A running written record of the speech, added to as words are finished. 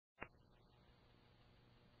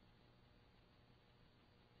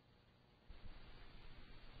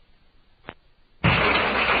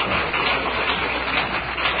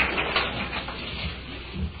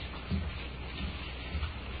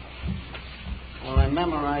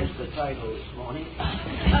memorized the title this morning,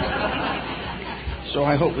 so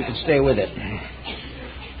I hope we can stay with it.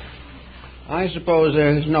 I suppose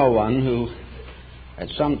there is no one who, at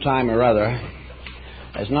some time or other,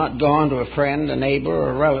 has not gone to a friend, a neighbor,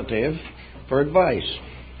 or a relative for advice.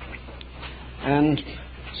 And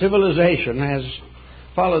civilization has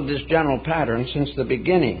followed this general pattern since the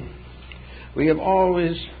beginning. We have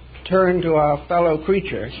always turned to our fellow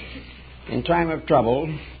creature in time of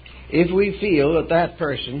trouble if we feel that that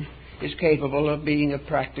person is capable of being of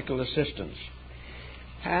practical assistance.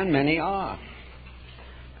 And many are.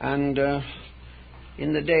 And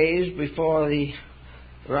in the days before the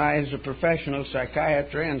rise of professional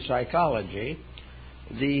psychiatry and psychology,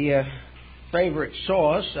 the favorite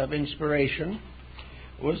source of inspiration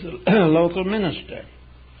was the local minister.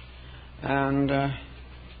 And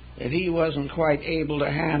if he wasn't quite able to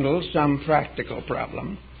handle some practical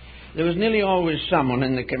problem, there was nearly always someone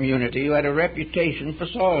in the community who had a reputation for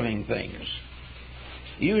solving things.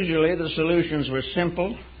 Usually the solutions were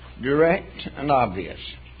simple, direct, and obvious,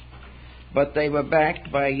 but they were backed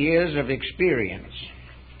by years of experience.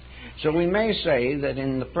 So we may say that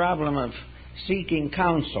in the problem of seeking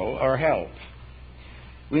counsel or help,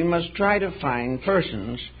 we must try to find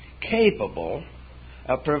persons capable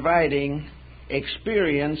of providing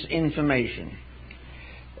experience information.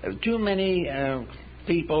 Too many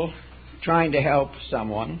people trying to help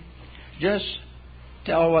someone just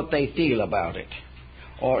tell what they feel about it.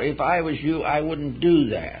 Or if I was you, I wouldn't do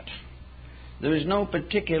that. There is no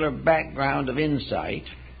particular background of insight.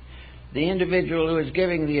 The individual who is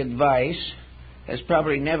giving the advice has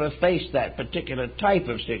probably never faced that particular type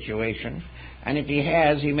of situation, and if he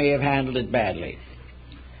has, he may have handled it badly.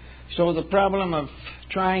 So the problem of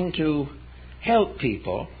trying to help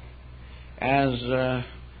people, as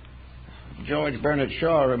George Bernard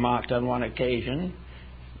Shaw remarked on one occasion,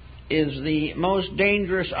 is the most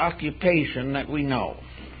dangerous occupation that we know.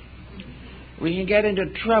 We can get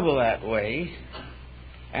into trouble that way,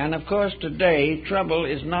 and of course today trouble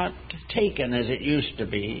is not taken as it used to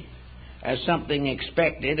be, as something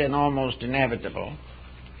expected and almost inevitable.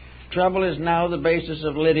 Trouble is now the basis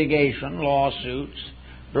of litigation, lawsuits,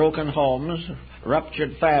 broken homes,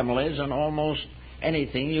 ruptured families, and almost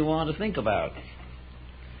anything you want to think about.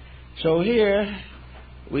 So here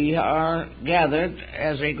we are gathered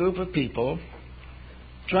as a group of people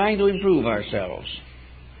trying to improve ourselves.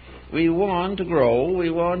 We want to grow. We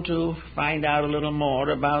want to find out a little more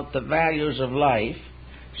about the values of life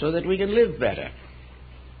so that we can live better.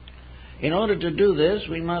 In order to do this,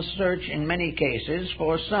 we must search in many cases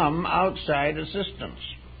for some outside assistance.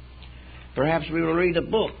 Perhaps we will read a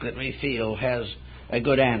book that we feel has a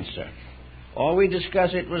good answer, or we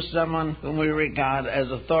discuss it with someone whom we regard as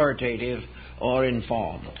authoritative or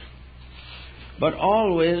informed. But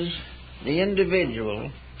always the individual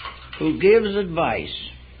who gives advice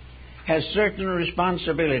has certain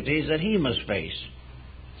responsibilities that he must face.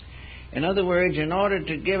 In other words, in order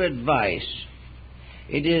to give advice,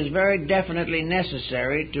 it is very definitely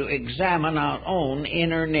necessary to examine our own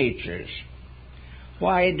inner natures.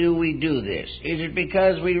 Why do we do this? Is it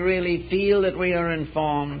because we really feel that we are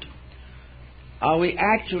informed? Are we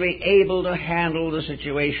actually able to handle the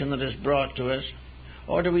situation that is brought to us?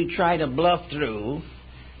 Or do we try to bluff through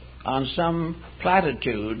on some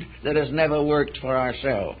platitude that has never worked for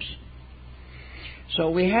ourselves? So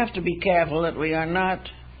we have to be careful that we are not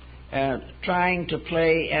trying to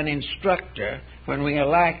play an instructor when we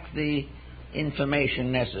lack the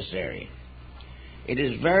information necessary. It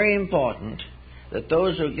is very important that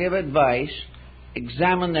those who give advice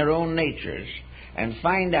examine their own natures and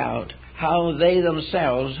find out how they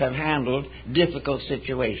themselves have handled difficult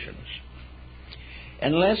situations.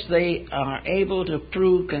 Unless they are able to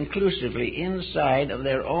prove conclusively inside of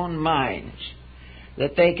their own minds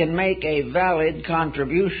that they can make a valid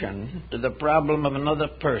contribution to the problem of another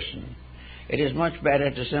person, it is much better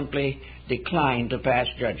to simply decline to pass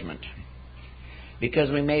judgment, because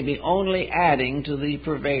we may be only adding to the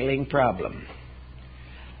prevailing problem.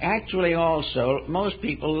 Actually, also, most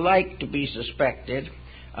people like to be suspected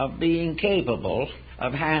of being capable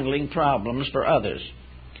of handling problems for others.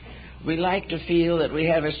 We like to feel that we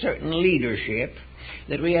have a certain leadership,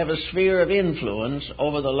 that we have a sphere of influence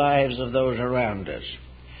over the lives of those around us.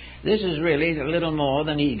 This is really a little more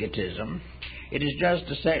than egotism. It is just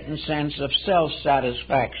a certain sense of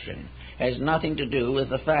self-satisfaction. It has nothing to do with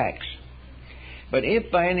the facts. But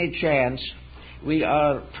if by any chance we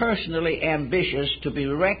are personally ambitious to be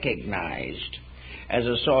recognized as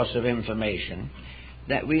a source of information,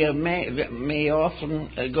 that we may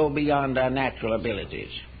often go beyond our natural abilities.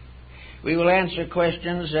 We will answer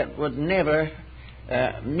questions that would never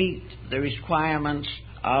meet the requirements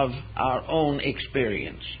of our own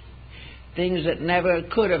experience. Things that never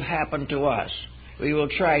could have happened to us, we will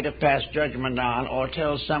try to pass judgment on or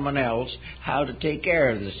tell someone else how to take care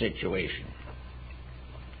of the situation.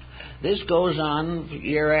 This goes on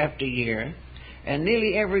year after year, and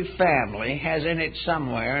nearly every family has in it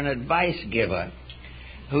somewhere an advice giver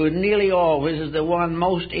who nearly always is the one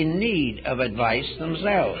most in need of advice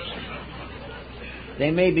themselves. They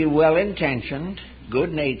may be well-intentioned,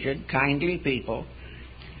 good-natured, kindly people,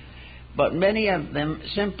 but many of them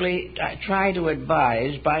simply try to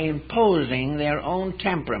advise by imposing their own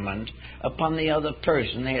temperament upon the other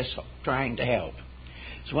person they are trying to help.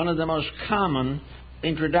 It's one of the most common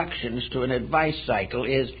introductions to an advice cycle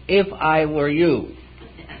is, if I were you.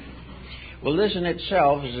 Well, this in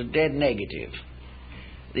itself is a dead negative.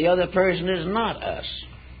 The other person is not us.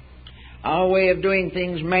 Our way of doing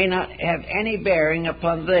things may not have any bearing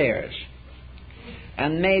upon theirs.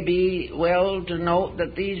 And may be well to note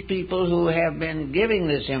that these people who have been giving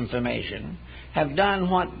this information have done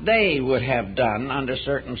what they would have done under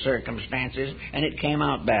certain circumstances, and it came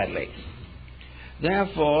out badly.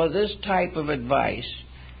 Therefore, this type of advice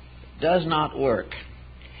does not work.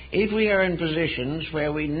 If we are in positions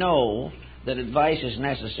where we know that advice is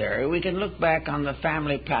necessary, we can look back on the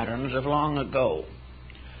family patterns of long ago.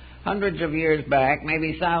 Hundreds of years back,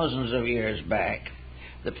 maybe thousands of years back,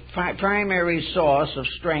 the primary source of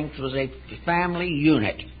strength was a family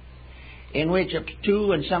unit in which up to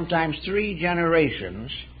 2 and sometimes 3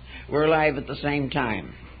 generations were alive at the same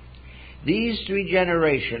time. These 3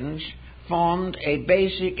 generations formed a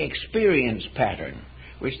basic experience pattern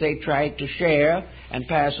which they tried to share and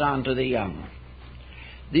pass on to the young.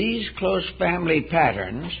 These close family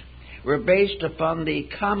patterns were based upon the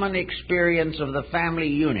common experience of the family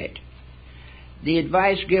unit. The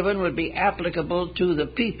advice given would be applicable to the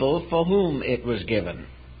people for whom it was given.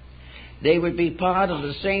 They would be part of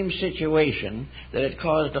the same situation that had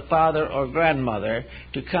caused a father or grandmother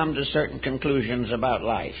to come to certain conclusions about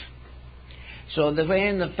life. So the way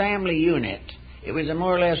in the family unit, it was a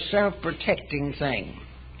more or less self-protecting thing.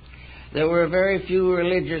 There were very few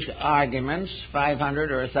religious arguments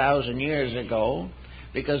 500 or 1,000 years ago,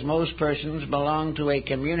 because most persons belonged to a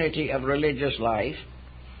community of religious life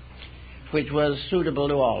which was suitable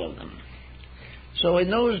to all of them. So in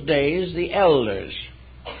those days, the elders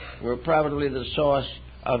were probably the source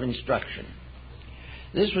of instruction.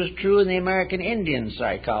 This was true in the American Indian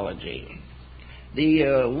psychology.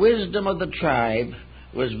 The wisdom of the tribe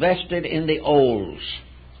was vested in the olds.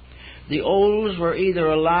 The olds were either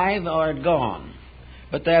alive or had gone,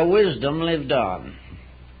 but their wisdom lived on.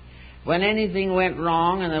 When anything went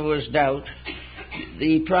wrong and there was doubt,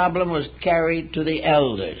 the problem was carried to the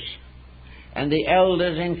elders, and the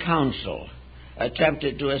elders in council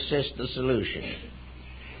attempted to assist the solution.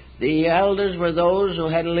 The elders were those who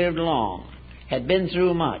had lived long, had been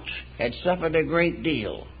through much, had suffered a great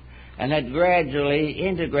deal, and had gradually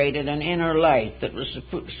integrated an inner life that was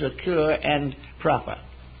secure and proper.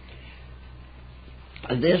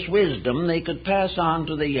 This wisdom they could pass on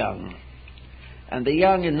to the young, and the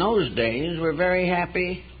young in those days were very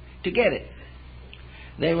happy to get it.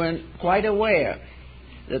 They were quite aware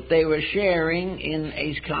that they were sharing in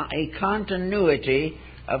a continuity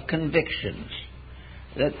of convictions,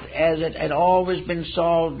 that as it had always been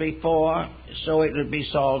solved before, so it would be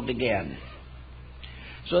solved again.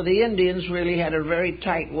 So the Indians really had a very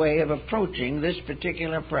tight way of approaching this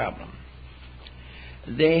particular problem.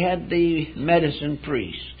 They had the medicine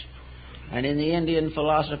priest, and in the Indian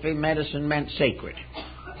philosophy, medicine meant sacred.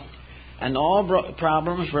 And all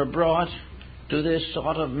problems were brought to this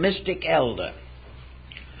sort of mystic elder,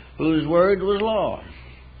 whose word was law,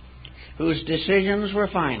 whose decisions were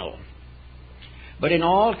final, but in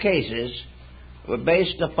all cases were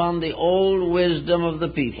based upon the old wisdom of the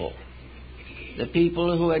people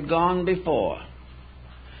who had gone before,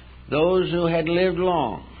 those who had lived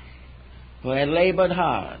long, who had labored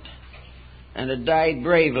hard, and had died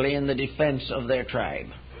bravely in the defense of their tribe.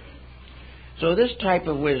 So this type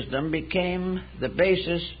of wisdom became the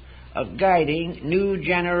basis of guiding new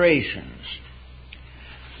generations.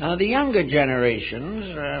 Now, the younger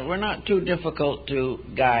generations were not too difficult to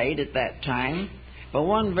guide at that time, for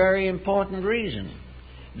one very important reason.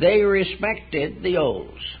 They respected the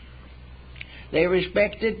olds. They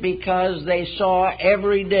respected because they saw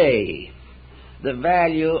every day the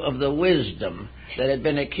value of the wisdom that had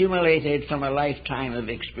been accumulated from a lifetime of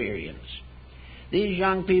experience. These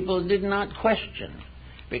young people did not question,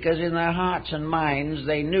 because in their hearts and minds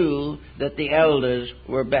they knew that the elders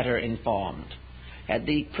were better informed, had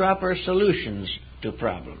the proper solutions to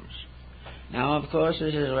problems. Now, of course,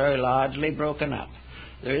 this is very largely broken up.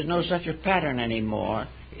 There is no such a pattern anymore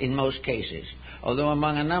in most cases, although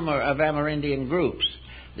among a number of Amerindian groups,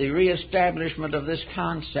 the reestablishment of this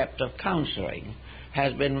concept of counseling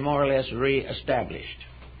has been more or less reestablished.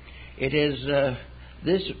 It is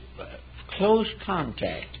this close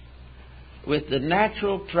contact with the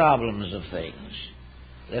natural problems of things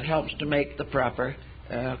that helps to make the proper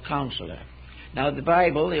counselor. Now, the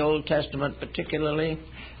Bible, the Old Testament particularly,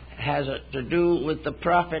 has to do with the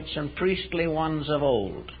prophets and priestly ones of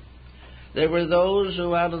old. There were those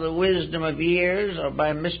who, out of the wisdom of years or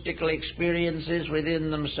by mystical experiences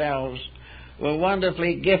within themselves, were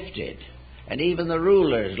wonderfully gifted, and even the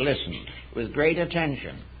rulers listened with great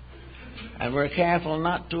attention and were careful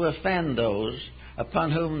not to offend those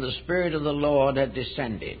upon whom the Spirit of the Lord had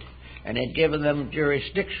descended and had given them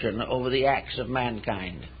jurisdiction over the acts of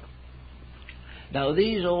mankind. Now,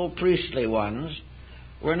 these old priestly ones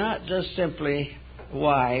were not just simply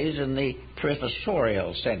wise in the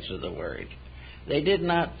professorial sense of the word. They did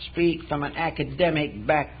not speak from an academic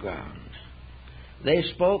background. They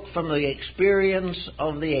spoke from the experience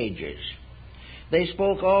of the ages. They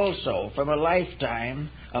spoke also from a lifetime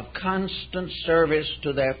of constant service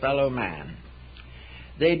to their fellow man.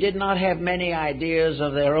 They did not have many ideas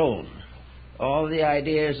of their own. All the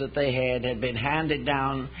ideas that they had been handed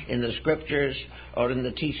down in the Scriptures or in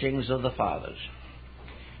the teachings of the fathers.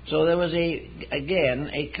 So there was, again,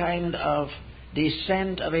 a kind of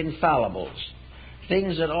descent of infallibles,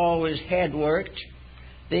 things that always had worked,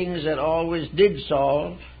 things that always did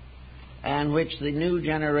solve, and which the new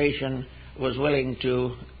generation was willing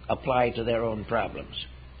to apply to their own problems.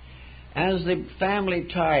 As the family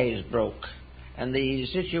ties broke and the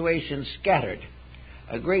situation scattered,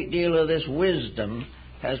 a great deal of this wisdom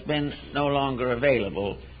has been no longer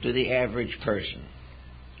available to the average person.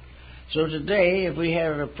 So today, if we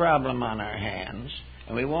have a problem on our hands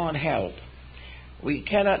and we want help, we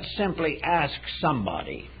cannot simply ask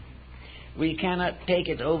somebody. We cannot take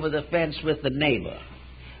it over the fence with the neighbor.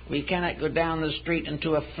 We cannot go down the street and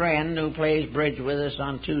to a friend who plays bridge with us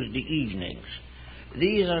on Tuesday evenings.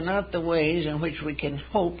 These are not the ways in which we can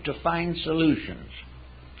hope to find solutions.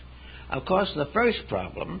 Of course, the first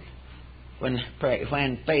problem, when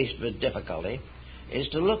faced with difficulty, is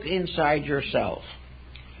to look inside yourself.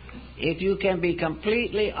 If you can be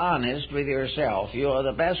completely honest with yourself, you are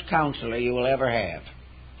the best counselor you will ever have.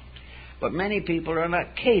 But many people are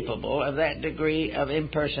not capable of that degree of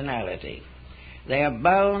impersonality. They are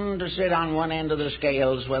bound to sit on one end of the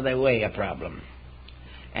scales when they weigh a problem.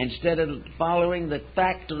 Instead of following the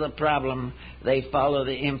fact of the problem, they follow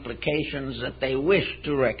the implications that they wish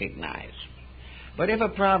to recognize. But if a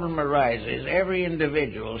problem arises, every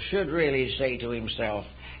individual should really say to himself,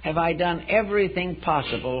 have I done everything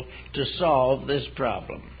possible to solve this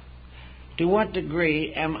problem? To what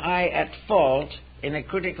degree am I at fault in a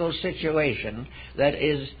critical situation that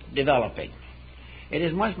is developing? It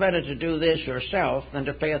is much better to do this yourself than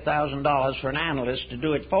to pay $1,000 for an analyst to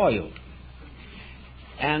do it for you.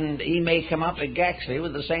 And he may come up exactly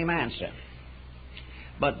with the same answer.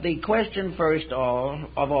 But the question first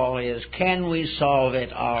of all is, can we solve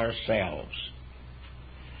it ourselves?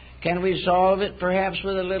 Can we solve it perhaps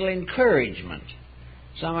with a little encouragement?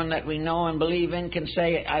 Someone that we know and believe in can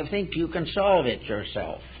say, I think you can solve it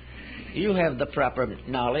yourself. You have the proper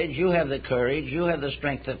knowledge, you have the courage, you have the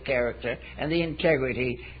strength of character and the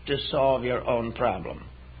integrity to solve your own problem.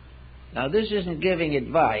 Now, this isn't giving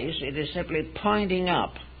advice, it is simply pointing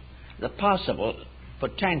up the possible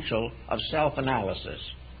potential of self-analysis.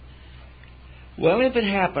 Well, if it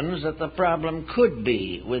happens that the problem could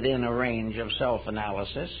be within a range of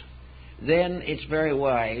self-analysis, then it's very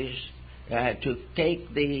wise to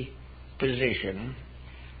take the position,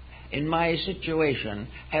 in my situation,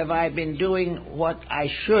 have I been doing what I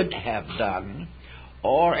should have done,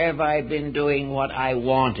 or have I been doing what I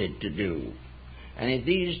wanted to do? And if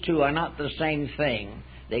these two are not the same thing,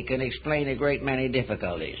 they can explain a great many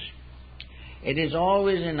difficulties. It is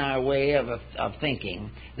always in our way of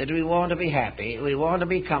thinking that we want to be happy, we want to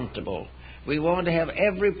be comfortable, we want to have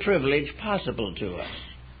every privilege possible to us.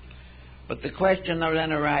 But the question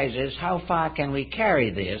then arises, how far can we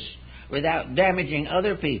carry this without damaging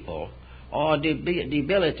other people or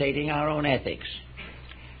debilitating our own ethics?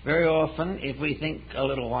 Very often, if we think a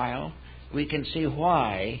little while, we can see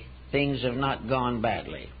why things have not gone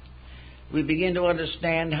badly. We begin to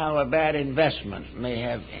understand how a bad investment may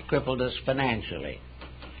have crippled us financially,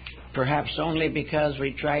 perhaps only because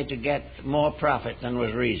we tried to get more profit than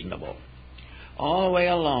was reasonable. All the way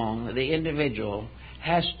along, the individual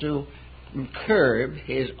has to curb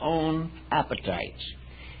his own appetites.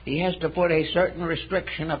 He has to put a certain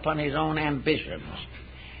restriction upon his own ambitions.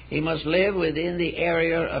 He must live within the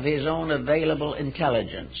area of his own available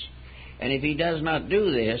intelligence. And if he does not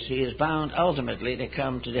do this, he is bound ultimately to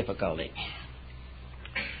come to difficulty.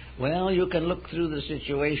 Well, you can look through the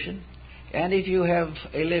situation, and if you have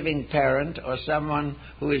a living parent or someone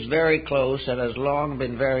who is very close and has long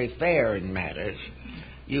been very fair in matters,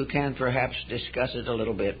 you can perhaps discuss it a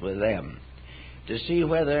little bit with them to see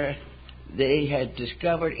whether they had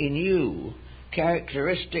discovered in you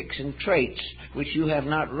characteristics and traits which you have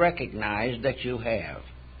not recognized that you have.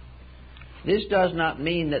 This does not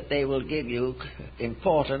mean that they will give you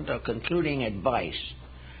important or concluding advice,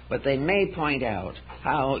 but they may point out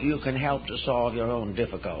how you can help to solve your own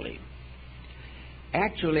difficulty.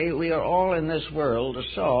 Actually, we are all in this world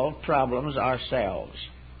to solve problems ourselves.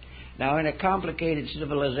 Now, in a complicated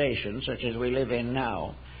civilization such as we live in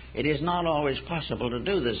now, it is not always possible to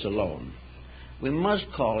do this alone. We must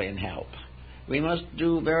call in help. We must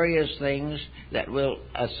do various things that will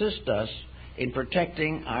assist us in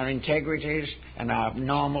protecting our integrities and our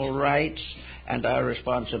normal rights and our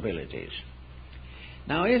responsibilities.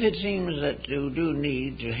 Now, if it seems that you do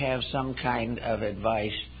need to have some kind of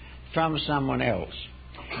advice from someone else,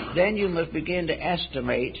 then you must begin to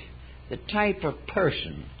estimate the type of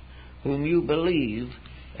person whom you believe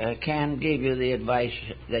can give you the advice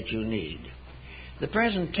that you need. The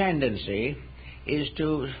present tendency is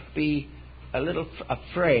to be a little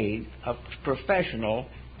afraid of professional,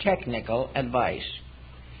 technical advice.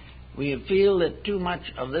 We feel that too much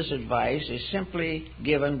of this advice is simply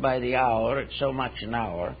given by the hour at so much an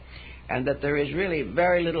hour, and that there is really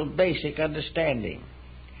very little basic understanding.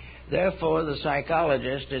 Therefore, the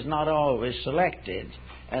psychologist is not always selected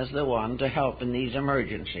as the one to help in these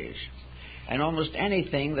emergencies. And almost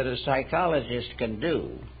anything that a psychologist can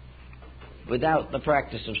do without the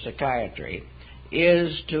practice of psychiatry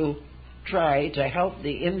is to try to help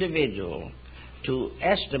the individual to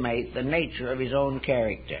estimate the nature of his own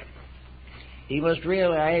character. He must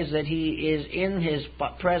realize that he is in his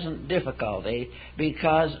present difficulty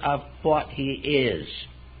because of what he is.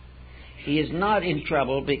 He is not in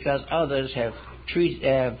trouble because others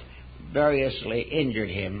have variously injured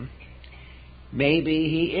him. Maybe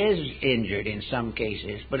he is injured in some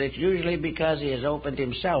cases, but it's usually because he has opened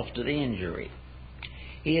himself to the injury.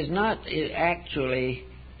 He is not actually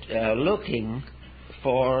looking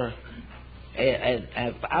for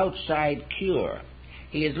an outside cure.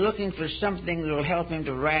 He is looking for something that will help him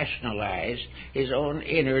to rationalize his own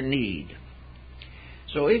inner need.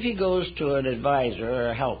 So if he goes to an advisor or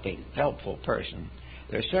a helpful person,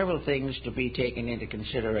 there are several things to be taken into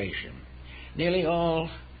consideration. Nearly all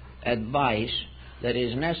advice that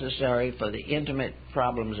is necessary for the intimate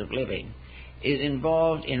problems of living is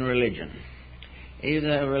involved in religion,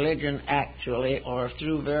 either religion actually or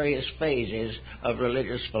through various phases of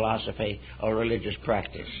religious philosophy or religious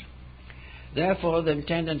practice. Therefore, the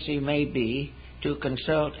tendency may be to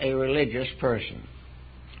consult a religious person.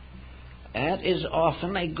 That is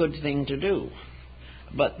often a good thing to do,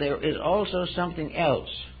 but there is also something else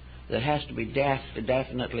that has to be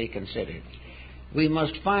definitely considered. We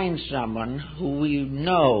must find someone who we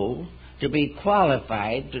know to be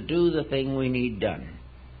qualified to do the thing we need done.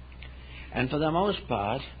 And for the most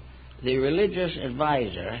part, the religious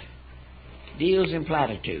advisor deals in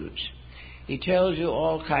platitudes. He tells you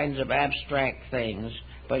all kinds of abstract things,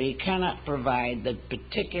 but he cannot provide the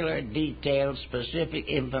particular, detailed, specific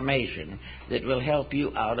information that will help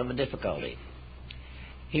you out of a difficulty.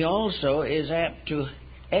 He also is apt to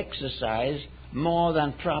exercise more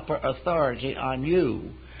than proper authority on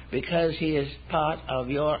you because he is part of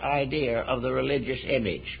your idea of the religious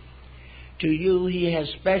image. To you, he has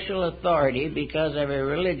special authority because of a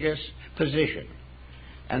religious position,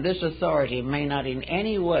 and this authority may not in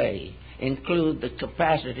any way include the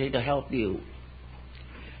capacity to help you.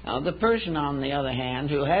 Now, the person, on the other hand,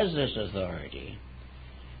 who has this authority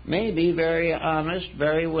may be very honest,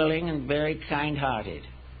 very willing, and very kind-hearted.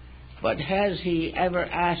 But has he ever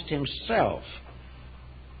asked himself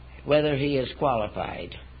whether he is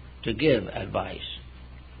qualified to give advice?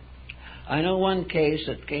 I know one case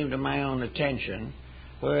that came to my own attention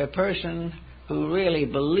where a person who really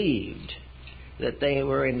believed that they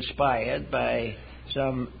were inspired by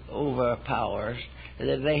some overpowers,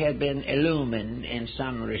 that they had been illumined in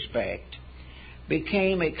some respect,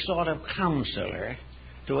 became a sort of counselor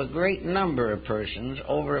to a great number of persons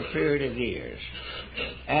over a period of years.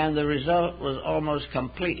 And the result was almost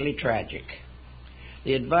completely tragic.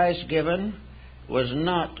 The advice given was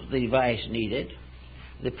not the advice needed.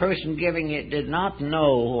 The person giving it did not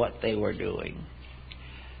know what they were doing.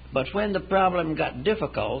 But when the problem got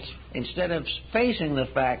difficult, instead of facing the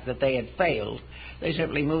fact that they had failed, they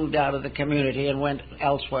simply moved out of the community and went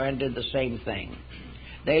elsewhere and did the same thing.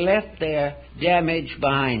 They left their damage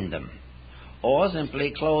behind them, or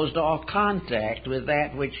simply closed off contact with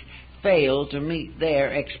that which failed to meet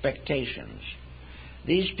their expectations.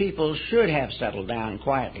 These people should have settled down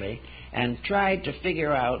quietly and tried to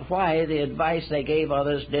figure out why the advice they gave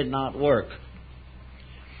others did not work.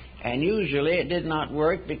 And usually it did not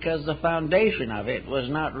work because the foundation of it was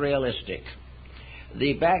not realistic.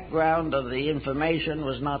 The background of the information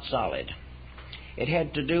was not solid. It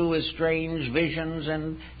had to do with strange visions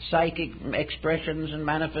and psychic expressions and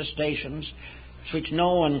manifestations which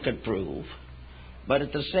no one could prove, but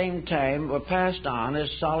at the same time were passed on as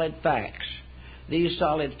solid facts. These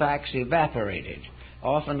solid facts evaporated,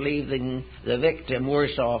 often leaving the victim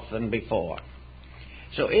worse off than before.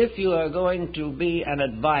 So if you are going to be an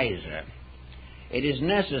advisor, it is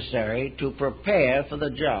necessary to prepare for the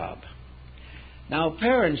job. Now,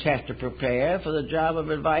 parents have to prepare for the job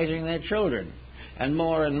of advising their children, and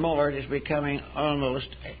more it is becoming almost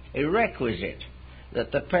a requisite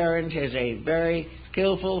that the parent is a very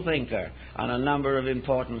skillful thinker on a number of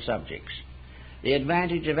important subjects. The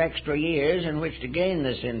advantage of extra years in which to gain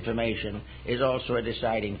this information is also a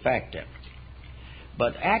deciding factor.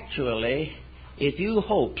 But actually, if you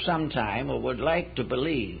hope sometime or would like to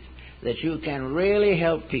believe that you can really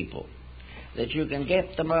help people, that you can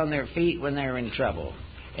get them on their feet when they're in trouble,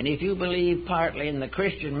 and if you believe partly in the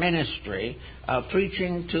Christian ministry of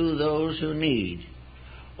preaching to those who need,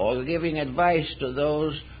 or giving advice to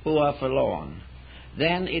those who are forlorn,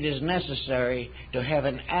 then it is necessary to have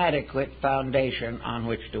an adequate foundation on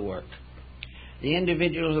which to work. The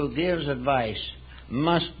individual who gives advice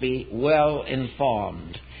must be well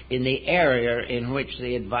informed in the area in which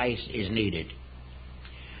the advice is needed.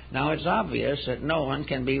 Now, it's obvious that no one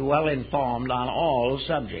can be well informed on all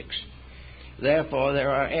subjects. Therefore,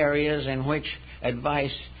 there are areas in which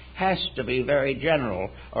advice has to be very general,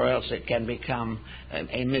 or else it can become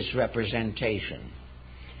a misrepresentation.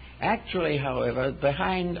 Actually, however,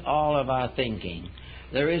 behind all of our thinking,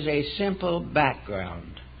 there is a simple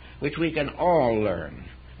background which we can all learn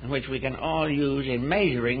and which we can all use in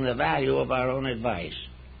measuring the value of our own advice.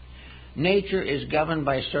 Nature is governed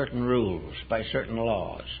by certain rules, by certain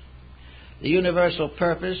laws. The universal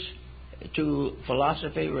purpose to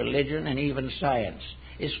philosophy, religion, and even science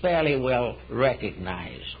is fairly well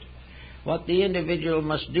recognized. What the individual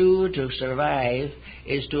must do to survive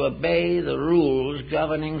is to obey the rules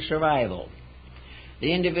governing survival.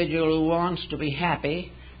 The individual who wants to be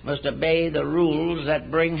happy must obey the rules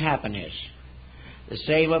that bring happiness. The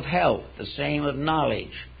same of health, the same of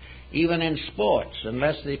knowledge. Even in sports,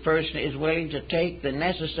 unless the person is willing to take the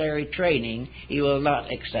necessary training, he will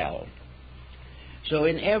not excel. So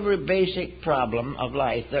in every basic problem of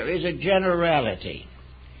life, there is a generality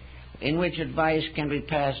in which advice can be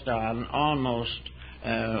passed on almost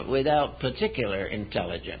without particular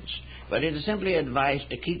intelligence. But it is simply advice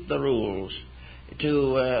to keep the rules,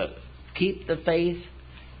 to keep the faith,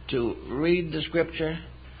 to read the Scripture,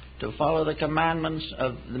 to follow the commandments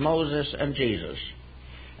of Moses and Jesus.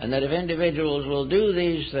 And that if individuals will do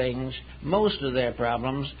these things, most of their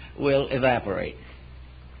problems will evaporate.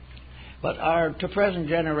 But our present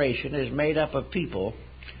generation is made up of people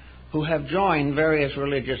who have joined various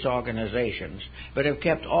religious organizations, but have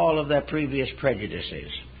kept all of their previous prejudices.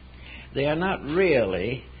 They are not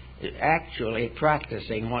really actually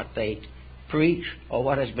practicing what they preach or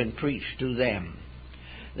what has been preached to them.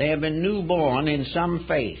 They have been newborn in some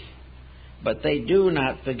faith, but they do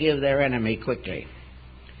not forgive their enemy quickly.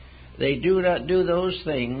 They do not do those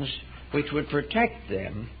things which would protect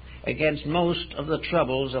them against most of the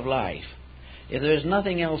troubles of life. If there is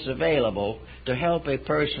nothing else available to help a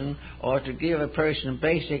person or to give a person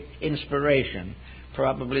basic inspiration,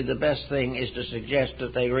 probably the best thing is to suggest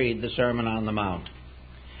that they read the Sermon on the Mount.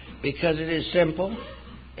 Because it is simple,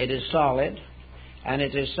 it is solid, and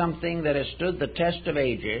it is something that has stood the test of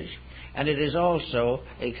ages, and it is also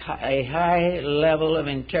a high level of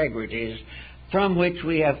integrities from which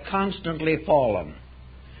we have constantly fallen.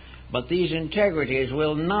 But these integrities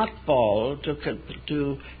will not fall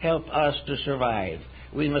to help us to survive.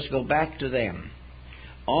 We must go back to them.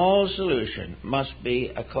 All solution must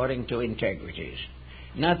be according to integrities.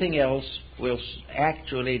 Nothing else will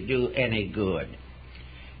actually do any good.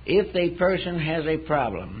 If a person has a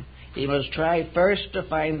problem, he must try first to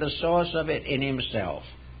find the source of it in himself.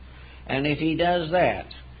 And if he does that,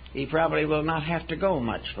 he probably will not have to go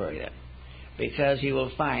much further, because he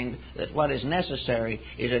will find that what is necessary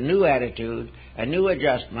is a new attitude, a new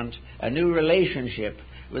adjustment, a new relationship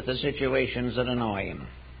with the situations that annoy him.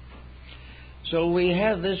 So we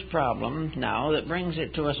have this problem now that brings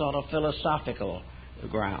it to a sort of philosophical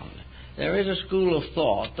ground. There is a school of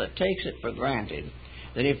thought that takes it for granted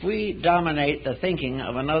that if we dominate the thinking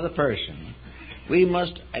of another person, we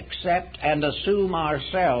must accept and assume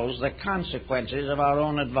ourselves the consequences of our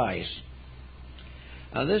own advice.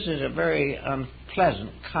 Now, this is a very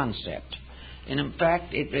unpleasant concept, and in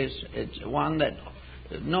fact, it's one that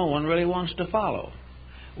no one really wants to follow.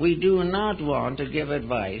 We do not want to give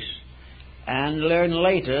advice and learn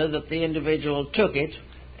later that the individual took it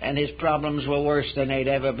and his problems were worse than they'd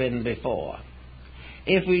ever been before.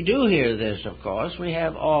 If we do hear this, of course, we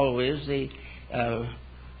have always the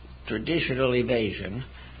traditional evasion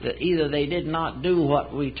that either they did not do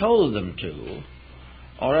what we told them to,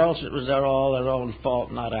 or else it was all their own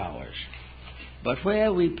fault, not ours. But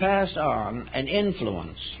where we pass on an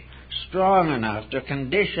influence strong enough to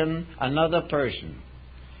condition another person,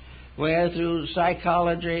 where through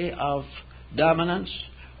psychology of dominance,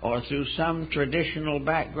 or through some traditional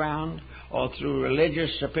background, or through religious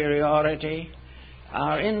superiority,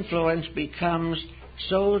 our influence becomes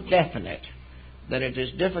so definite that it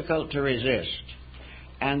is difficult to resist,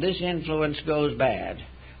 and this influence goes bad,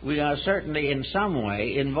 we are certainly in some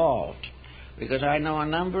way involved, because I know a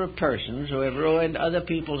number of persons who have ruined other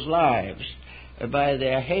people's lives by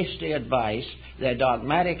their hasty advice, their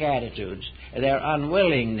dogmatic attitudes, and their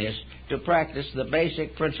unwillingness to practice the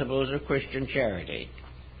basic principles of Christian charity.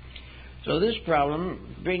 So this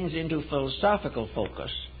problem brings into philosophical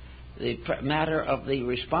focus the matter of the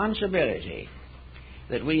responsibility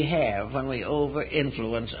that we have when we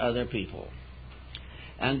over-influence other people.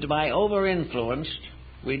 And by over-influenced,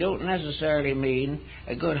 we don't necessarily mean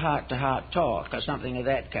a good heart-to-heart talk or something of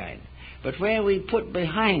that kind, but where we put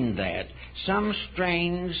behind that some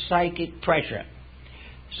strange psychic pressure,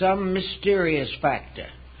 some mysterious factor,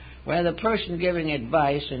 where the person giving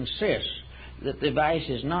advice insists that the advice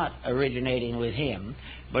is not originating with him,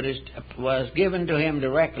 but was given to him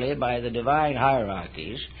directly by the divine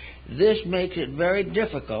hierarchies. This makes it very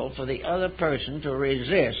difficult for the other person to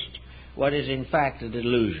resist what is in fact a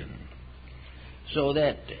delusion. So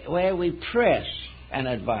that where we press an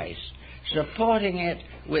advice, supporting it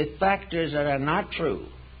with factors that are not true,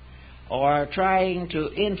 or trying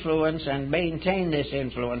to influence and maintain this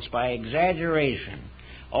influence by exaggeration,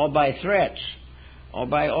 or by threats, or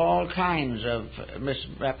by all kinds of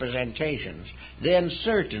misrepresentations, then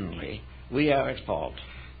certainly we are at fault.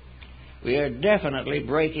 We are definitely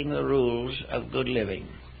breaking the rules of good living.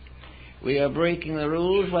 We are breaking the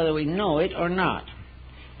rules whether we know it or not.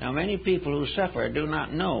 Now, many people who suffer do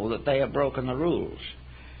not know that they have broken the rules,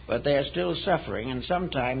 but they are still suffering, and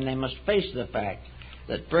sometime they must face the fact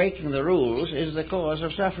that breaking the rules is the cause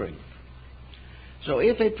of suffering. So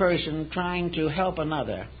if a person trying to help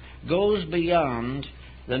another goes beyond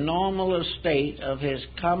the normal state of his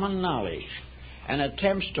common knowledge and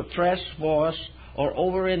attempts to press, force, or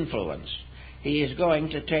over-influence, he is going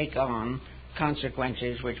to take on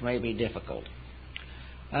consequences which may be difficult.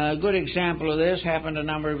 A good example of this happened a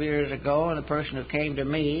number of years ago, and a person who came to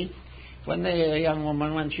me when a young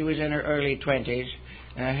woman, when she was in her early 20s,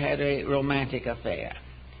 had a romantic affair.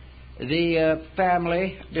 The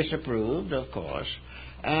family disapproved, of course,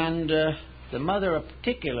 and the mother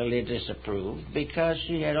particularly disapproved because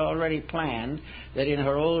she had already planned that in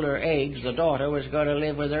her older age the daughter was going to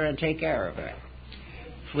live with her and take care of her.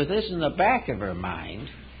 With this in the back of her mind,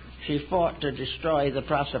 she fought to destroy the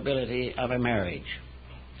possibility of a marriage.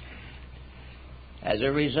 As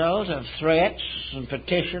a result of threats and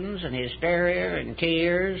petitions and hysteria and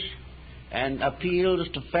tears and appeals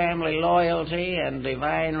to family loyalty and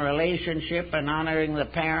divine relationship and honoring the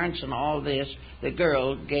parents and all this, the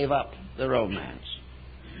girl gave up the romance.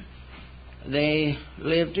 They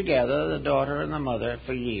lived together, the daughter and the mother,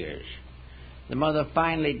 for years. The mother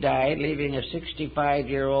finally died, leaving a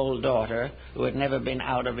 65-year-old daughter who had never been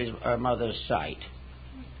out of her mother's sight.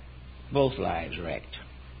 Both lives wrecked.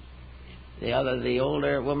 The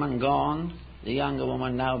older woman gone, the younger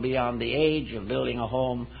woman now beyond the age of building a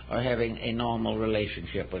home or having a normal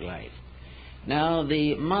relationship with life. Now,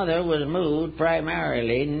 the mother was moved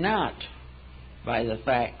primarily not by the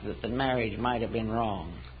fact that the marriage might have been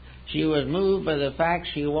wrong. She was moved by the fact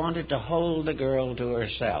she wanted to hold the girl to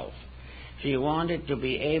herself. She wanted to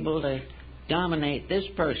be able to dominate this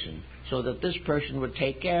person so that this person would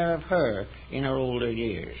take care of her in her older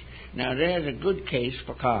years. Now, there's a good case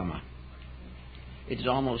for karma. It's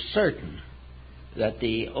almost certain that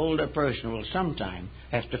the older person will sometime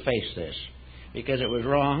have to face this, because it was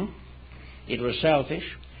wrong, it was selfish,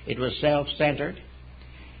 it was self-centered,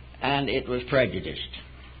 and it was prejudiced.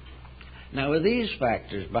 Now, with these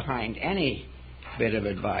factors behind any bit of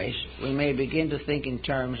advice, we may begin to think in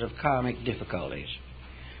terms of karmic difficulties.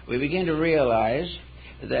 We begin to realize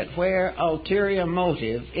that where ulterior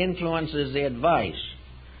motive influences the advice,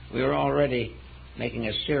 we are already making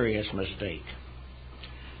a serious mistake.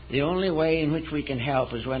 The only way in which we can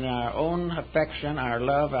help is when our own affection, our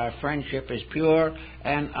love, our friendship is pure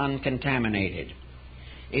and uncontaminated.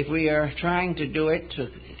 If we are trying to do it to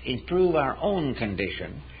improve our own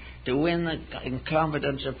condition, to win the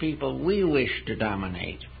confidence of people we wish to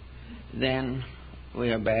dominate, then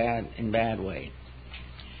we are in bad way.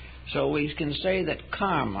 So we can say that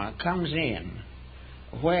karma comes in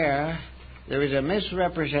where there is a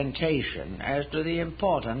misrepresentation as to the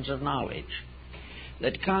importance of knowledge.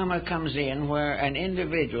 That karma comes in where an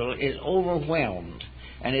individual is overwhelmed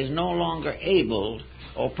and is no longer able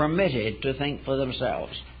or permitted to think for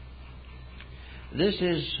themselves. This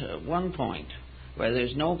is one point where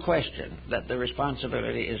there's no question that the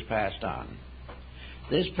responsibility is passed on.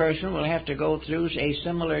 This person will have to go through a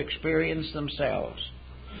similar experience themselves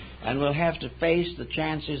and will have to face the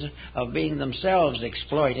chances of being themselves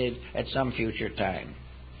exploited at some future time.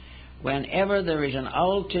 Whenever there is an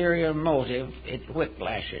ulterior motive, it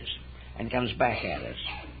whiplashes and comes back at us.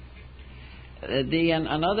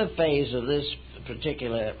 Another phase of this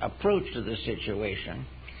particular approach to the situation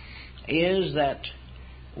is that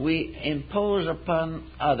we impose upon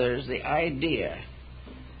others the idea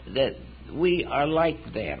that we are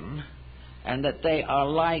like them and that they are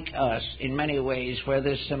like us in many ways where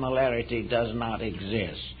this similarity does not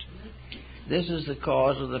exist. This is the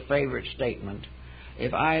cause of the favorite statement,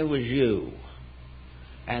 if I was you,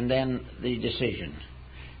 and then the decision.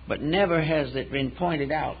 But never has it been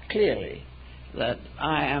pointed out clearly that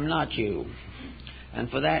I am not you. And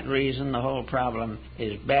for that reason, the whole problem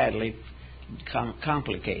is badly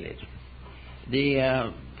complicated.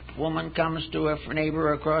 The woman comes to her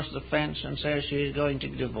neighbor across the fence and says she's going to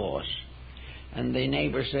divorce. And the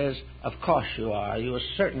neighbor says, of course you are. You are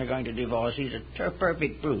certainly going to divorce. He's a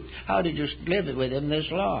perfect brute. How did you live with him this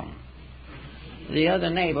long? The other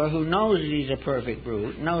neighbor, who knows he's a perfect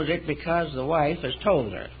brute, knows it because the wife has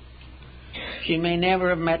told her. She may never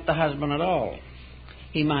have met the husband at all.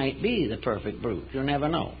 He might be the perfect brute. You never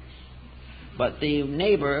know. But the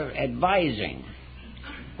neighbor advising,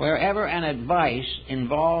 wherever an advice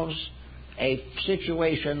involves a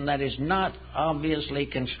situation that is not obviously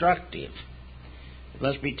constructive,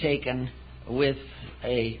 must be taken with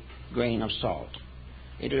a grain of salt.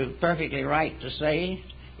 It is perfectly right to say,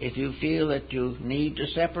 if you feel that you need to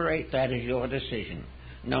separate, that is your decision.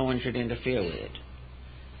 No one should interfere with it.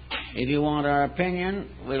 If you want our opinion,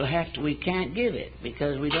 we can't give it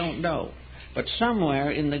because we don't know. But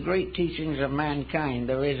somewhere in the great teachings of mankind,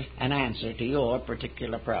 there is an answer to your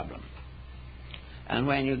particular problem. And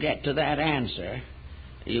when you get to that answer,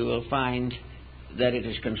 you will find that it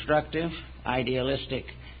is constructive, idealistic,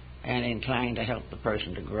 and inclined to help the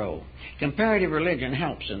person to grow. Comparative religion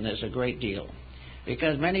helps in this a great deal,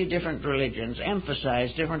 because many different religions emphasize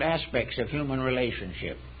different aspects of human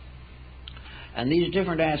relationship. And these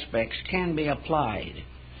different aspects can be applied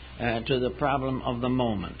to the problem of the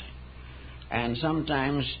moment. And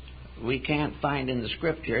sometimes we can't find in the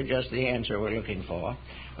Scripture just the answer we're looking for,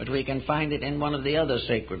 but we can find it in one of the other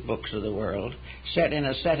sacred books of the world, set in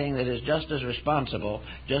a setting that is just as responsible,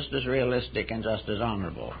 just as realistic, and just as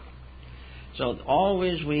honorable. So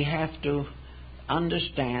always we have to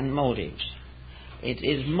understand motives. It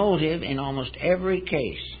is motive in almost every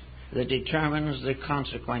case that determines the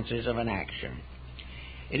consequences of an action.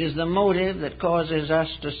 It is the motive that causes us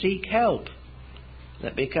to seek help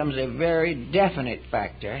that becomes a very definite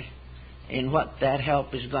factor in what that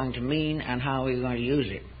help is going to mean and how we're going to use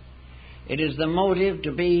it. It is the motive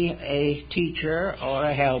to be a teacher or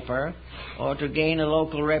a helper or to gain a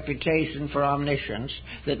local reputation for omniscience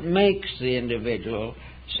that makes the individual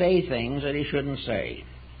say things that he shouldn't say.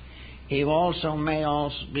 He also may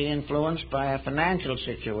be influenced by a financial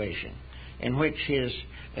situation in which his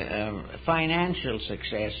financial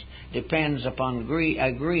success depends upon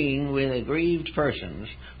agreeing with aggrieved persons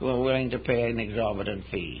who are willing to pay an exorbitant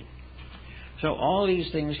fee. So all these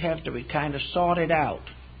things have to be kind of sorted out.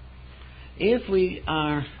 If we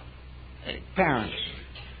are parents,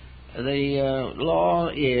 the law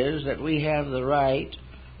is that we have the right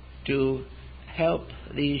to help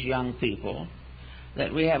these young people,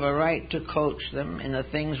 that we have a right to coach them in the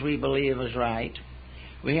things we believe is right.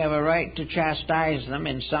 We have a right to chastise them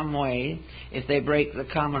in some way if they break the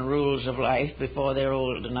common rules of life before they're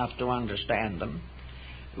old enough to understand them.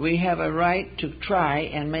 We have a right to try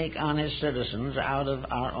and make honest citizens out of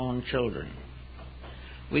our own children.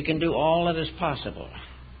 We can do all that is possible.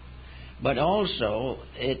 But also,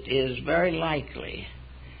 it is very likely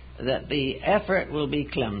that the effort will be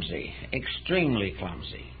clumsy, extremely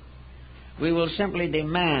clumsy. We will simply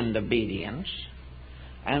demand obedience,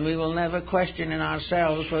 and we will never question in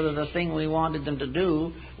ourselves whether the thing we wanted them to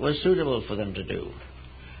do was suitable for them to do.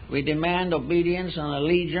 We demand obedience and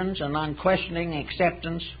allegiance and unquestioning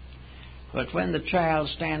acceptance, but when the child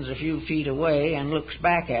stands a few feet away and looks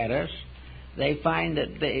back at us, they find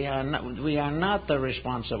that we are not the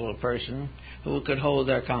responsible person who could hold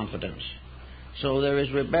their confidence. So there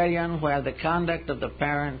is rebellion where the conduct of the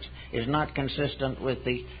parent is not consistent with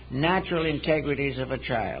the natural integrities of a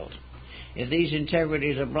child. If these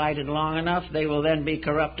integrities are blighted long enough, they will then be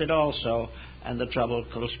corrupted also, and the trouble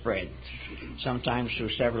will spread, sometimes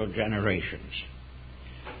through several generations.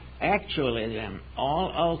 Actually, then,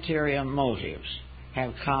 all ulterior motives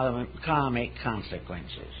have karmic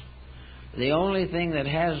consequences. The only thing that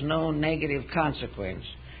has no negative consequence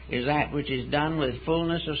is that which is done with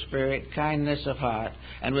fullness of spirit, kindness of heart,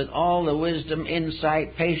 and with all the wisdom,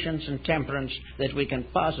 insight, patience, and temperance that we can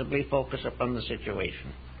possibly focus upon the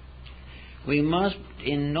situation. We must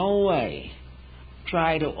in no way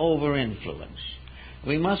try to over-influence.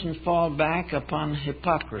 We mustn't fall back upon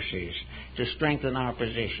hypocrisies to strengthen our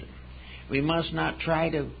position. We must not try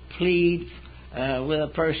to plead with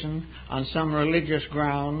a person on some religious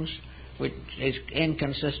grounds which is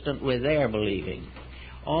inconsistent with their believing.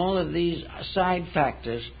 All of these side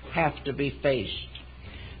factors have to be faced.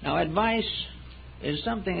 Now, advice is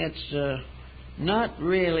something that's not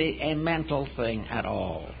really a mental thing at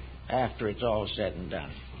all after it's all said and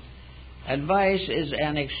done. Advice is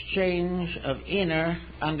an exchange of inner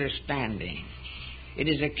understanding. It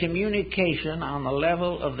is a communication on the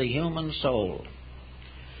level of the human soul.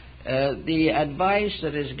 The advice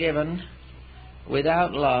that is given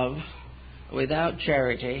without love, without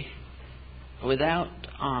charity, without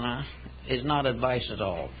honor, is not advice at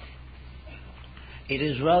all. It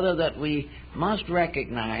is rather that we must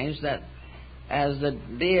recognize that as the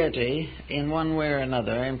deity, in one way or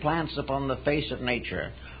another, implants upon the face of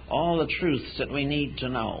nature all the truths that we need to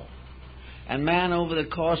know. And man, over the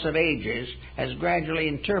course of ages, has gradually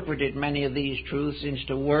interpreted many of these truths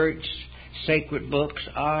into works, sacred books,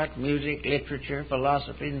 art, music, literature,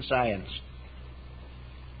 philosophy, and science.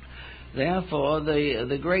 Therefore,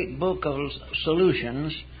 the great book of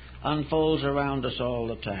solutions unfolds around us all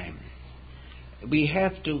the time. We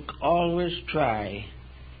have to always try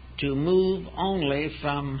to move only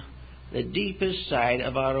from the deepest side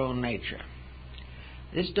of our own nature.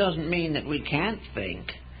 This doesn't mean that we can't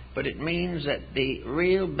think, but it means that the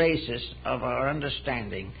real basis of our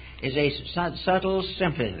understanding is a subtle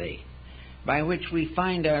sympathy by which we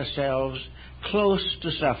find ourselves close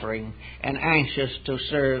to suffering and anxious to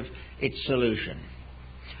serve its solution.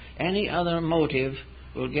 Any other motive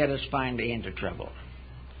will get us finally into trouble.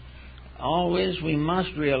 Always we must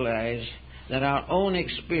realize that our own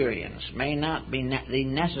experience may not be the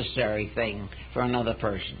necessary thing for another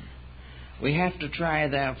person. We have to try,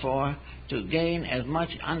 therefore, to gain as much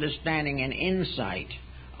understanding and insight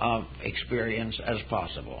of experience as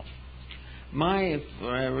possible. My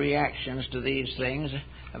reactions to these things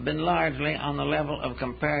have been largely on the level of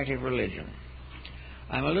comparative religion.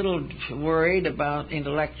 I'm a little worried about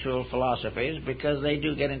intellectual philosophies because they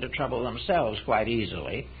do get into trouble themselves quite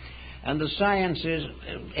easily, and the sciences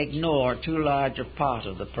ignore too large a part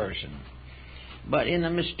of the person. But in a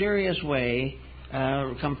mysterious way,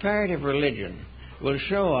 comparative religion will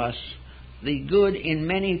show us the good in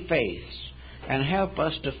many faiths and help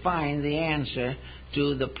us to find the answer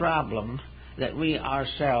to the problem that we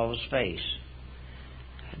ourselves face.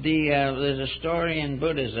 There's a story in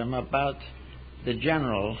Buddhism about the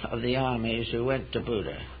general of the armies who went to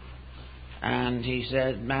Buddha. And he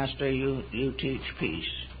said, "Master, you teach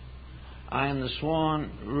peace. I am the sworn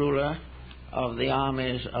ruler of the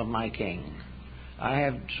armies of my king. I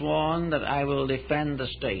have sworn that I will defend the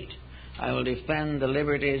state. I will defend the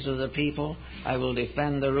liberties of the people. I will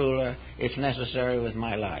defend the ruler, if necessary, with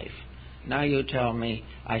my life. Now you tell me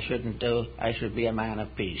I should be a man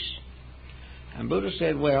of peace." And Buddha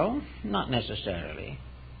said, "Well, not necessarily.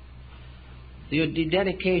 The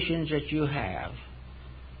dedications that you have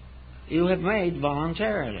made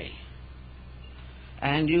voluntarily.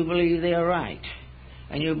 And you believe they are right.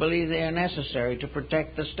 And you believe they are necessary to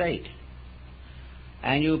protect the state.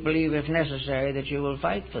 And you believe, if necessary, that you will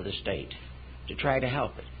fight for the state to try to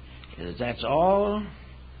help it. That's all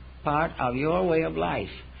part of your way of life,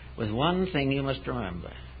 with one thing you must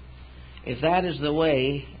remember. If that is the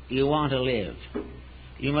way you want to live,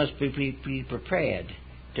 you must be prepared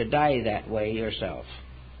to die that way yourself.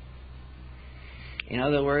 In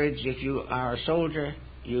other words, if you are a soldier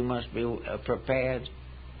you must be prepared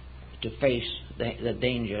to face the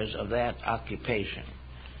dangers of that occupation,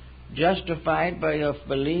 justified by your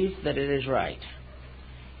belief that it is right.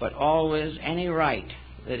 But always any right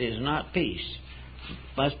that is not peace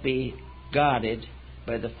must be guarded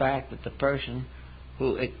by the fact that the person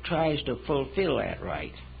who tries to fulfill that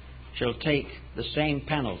right shall take the same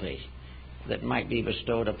penalty that might be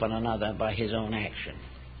bestowed upon another by his own action.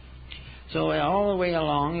 So all the way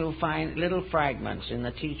along you'll find little fragments in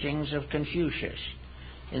the teachings of Confucius,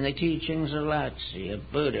 in the teachings of Lao Tzu,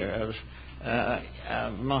 of Buddha,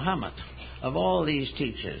 of Muhammad, of all these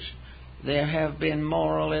teachers. There have been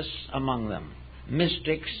moralists among them,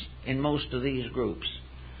 mystics in most of these groups,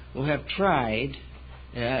 who have tried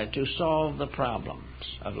to solve the problems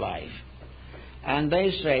of life. And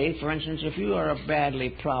they say, for instance, if you are a badly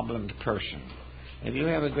problemed person, if you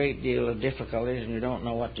have a great deal of difficulties and you don't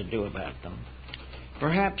know what to do about them,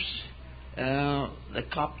 perhaps the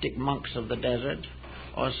Coptic monks of the desert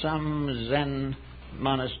or some Zen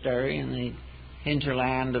monastery in the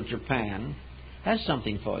hinterland of Japan has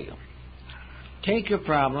something for you. Take your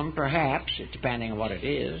problem, perhaps, depending on what it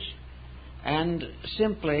is, and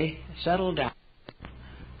simply settle down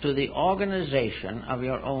to the organization of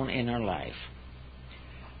your own inner life.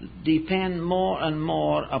 Depend more and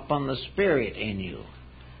more upon the spirit in you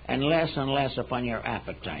and less upon your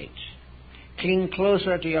appetites. Cling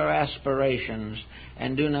closer to your aspirations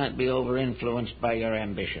and do not be over-influenced by your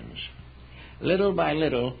ambitions. Little by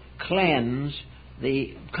little, cleanse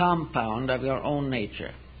the compound of your own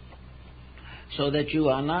nature so that you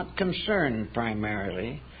are not concerned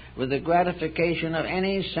primarily with the gratification of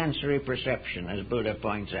any sensory perception, as Buddha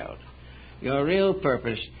points out. Your real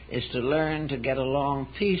purpose is to learn to get along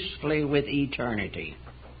peacefully with eternity,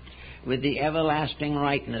 with the everlasting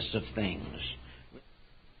rightness of things,